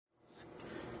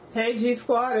Hey G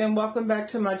Squad, and welcome back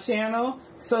to my channel.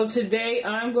 So today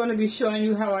I'm going to be showing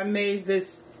you how I made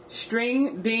this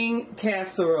string bean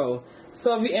casserole.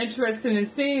 So if you're interested in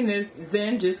seeing this,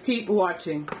 then just keep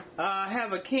watching. I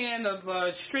have a can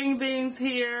of string beans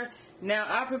here. Now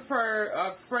I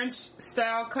prefer French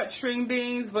style cut string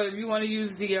beans, but if you want to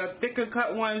use the thicker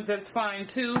cut ones, that's fine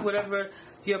too, whatever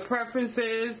your preference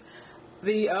is.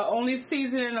 The only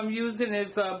seasoning I'm using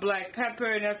is black pepper,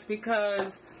 and that's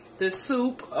because the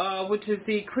soup, which is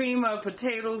the cream of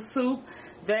potato soup,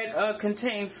 that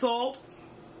contains salt.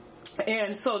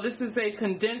 And so this is a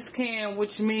condensed can,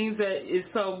 which means that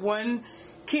it's 1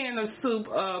 can of soup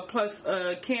plus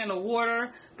a can of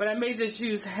water. But I may just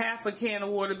use half a can of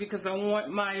water because I want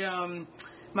my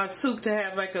my soup to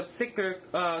have like a thicker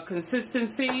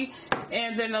consistency.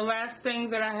 And then the last thing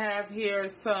that I have here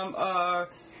is some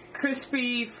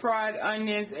crispy fried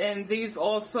onions, and these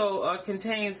also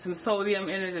contain some sodium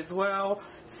in it as well.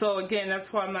 So again,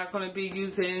 that's why I'm not going to be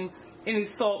using any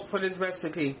salt for this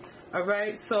recipe.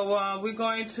 Alright, so we're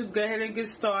going to go ahead and get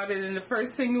started, and the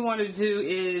first thing you want to do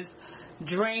is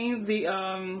drain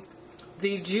the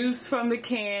juice from the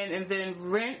can, and then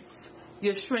rinse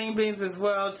your string beans as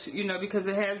well, because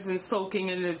it has been soaking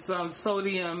in this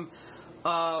sodium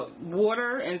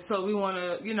water, and so we want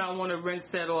to, I want to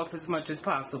rinse that off as much as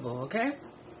possible.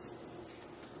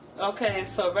 Okay,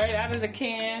 so right out of the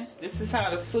can, this is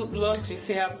how the soup looks. You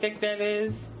see how thick that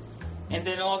is? And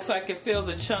then also I can feel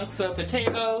the chunks of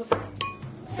potatoes.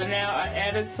 So now I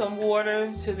added some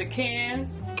water to the can.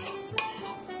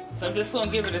 So I'm just going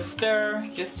to give it a stir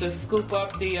just to scoop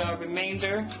up the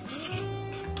remainder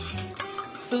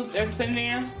soup that's in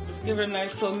there. Let's give it a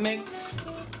nice little mix.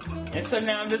 And so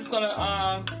now I'm just going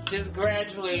to just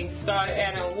gradually start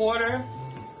adding water,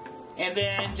 and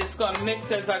then just going to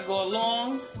mix as I go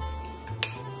along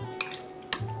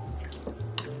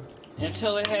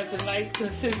until it has a nice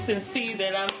consistency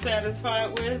that I'm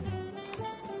satisfied with.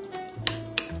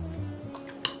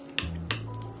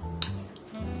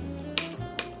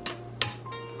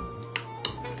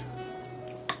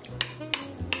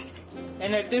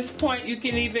 And at this point you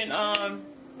can even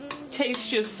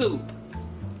taste your soup.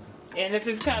 And if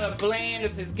it's kind of bland,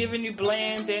 if it's giving you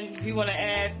bland, then if you want to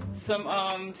add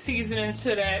some seasoning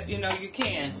to that, you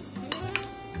can.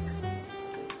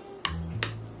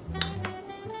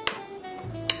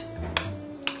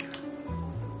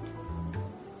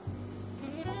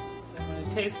 I'm going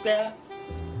to taste that.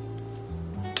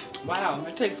 Wow,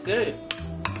 it tastes good.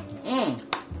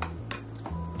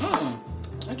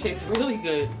 That tastes really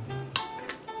good.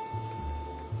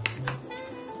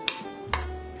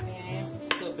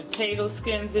 Potato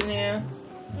skins in there.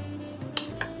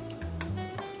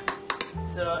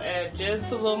 So I'll add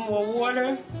just a little more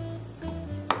water,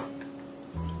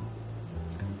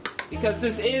 because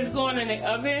this is going in the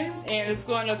oven, and it's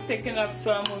going to thicken up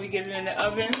some when we get it in the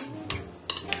oven.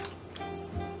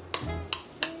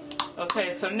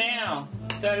 Okay, so now,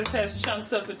 so this has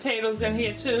chunks of potatoes in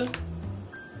here too.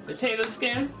 Potato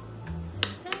skin.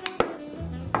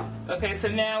 Okay, so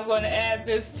now I'm going to add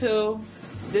this to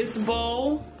this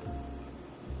bowl.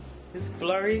 It's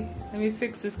blurry. Let me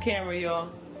fix this camera, y'all.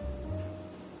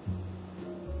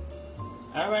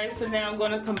 Alright, so now I'm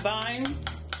going to combine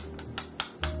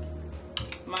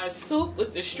my soup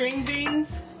with the string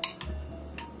beans.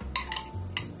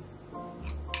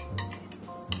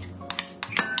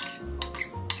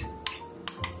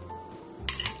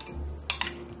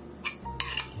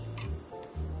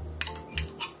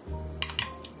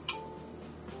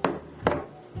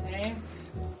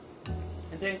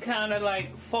 Then kind of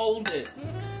like fold it.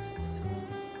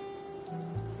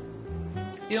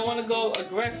 You don't want to go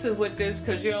aggressive with this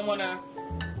because you don't want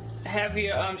to have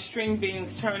your string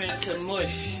beans turn into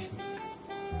mush.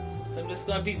 So I'm just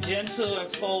going to be gentle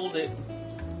and fold it.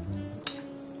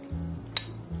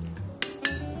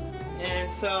 And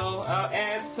so I'll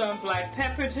add some black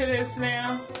pepper to this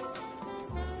now.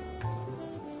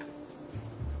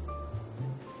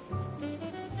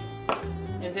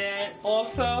 And then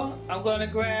also, I'm going to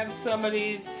grab some of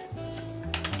these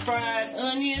fried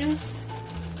onions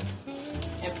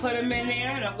and put them in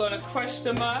there, and I'm going to crush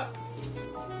them up.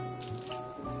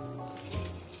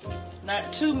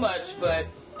 Not too much, but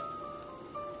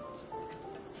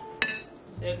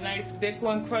a nice big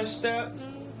one crushed up.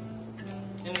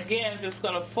 And again, I'm just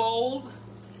going to fold.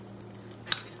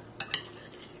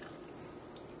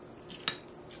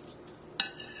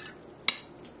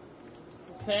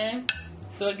 Okay.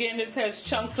 So again, this has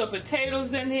chunks of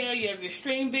potatoes in here. You have your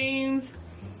string beans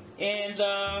and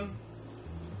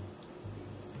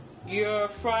your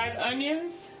fried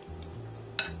onions.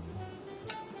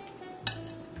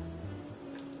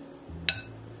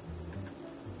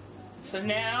 So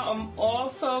now I'm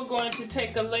also going to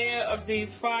take a layer of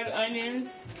these fried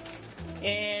onions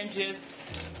and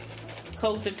just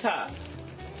coat the top.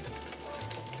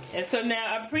 And so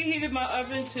now I preheated my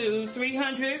oven to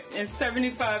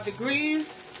 375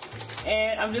 degrees,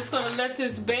 and I'm just going to let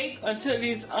this bake until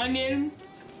these onion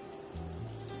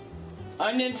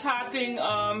topping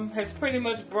has pretty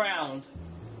much browned.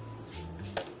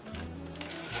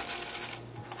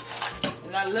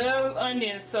 And I love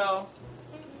onions, so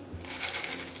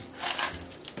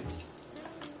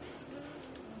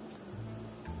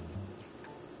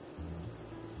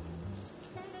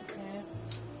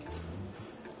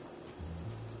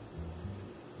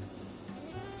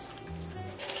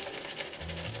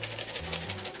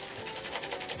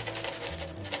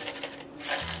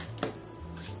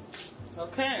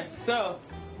okay, so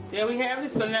there we have it.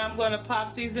 So now I'm going to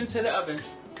pop these into the oven.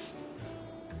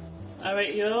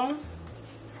 Alright, y'all.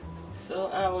 So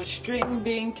our string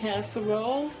bean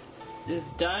casserole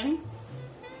is done.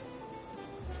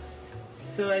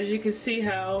 So as you can see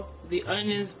how the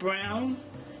onions brown.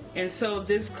 And so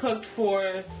this cooked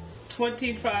for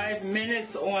 25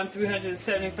 minutes on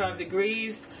 375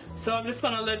 degrees. So I'm just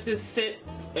going to let this sit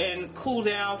and cool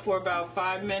down for about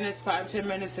 5 minutes, 5-10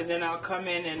 minutes, and then I'll come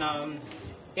in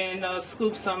and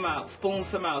scoop some out, spoon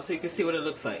some out, so you can see what it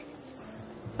looks like.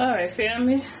 Alright,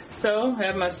 family, so I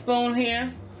have my spoon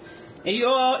here. And you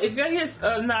all, if you hear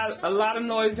not a lot of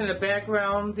noise in the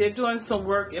background, they're doing some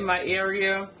work in my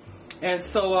area, and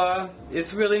so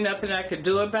it's really nothing I could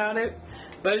do about it.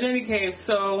 But in any case,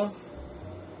 so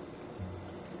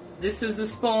this is a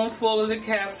spoonful of the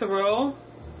casserole.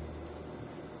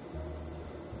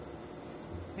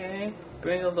 Okay,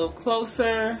 bring a little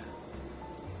closer,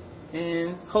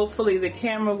 and hopefully the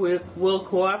camera will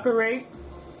cooperate.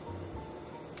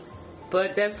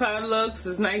 But that's how it looks.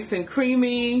 It's nice and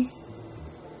creamy,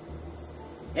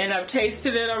 and I've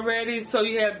tasted it already. So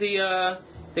you have the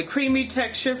creamy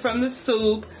texture from the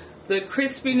soup, the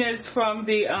crispiness from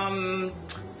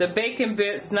the bacon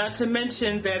bits, not to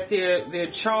mention that they're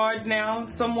charred now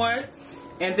somewhat,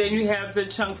 and then you have the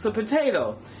chunks of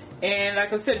potato. And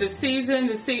like I said, the season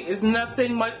is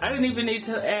nothing much. I didn't even need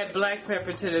to add black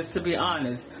pepper to this, to be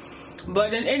honest.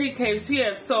 But in any case,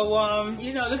 yeah, so,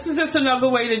 you know, this is just another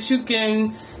way that you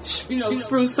can,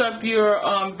 spruce up your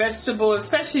vegetables,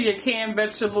 especially your canned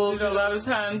vegetables. You know, a lot of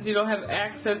times you don't have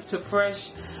access to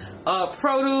fresh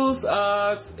produce.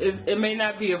 It may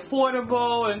not be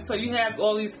affordable, and so you have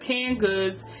all these canned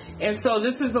goods. And so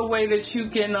this is a way that you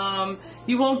can,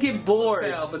 you won't get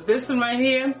bored. But this one right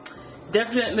here,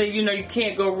 definitely, you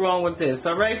can't go wrong with this.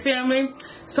 All right, family?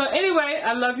 So anyway,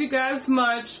 I love you guys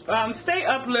much. Stay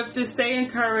uplifted, stay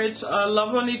encouraged,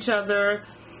 love on each other.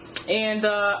 And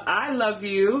I love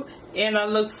you. And I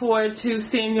look forward to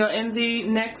seeing you in the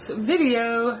next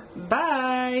video.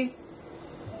 Bye.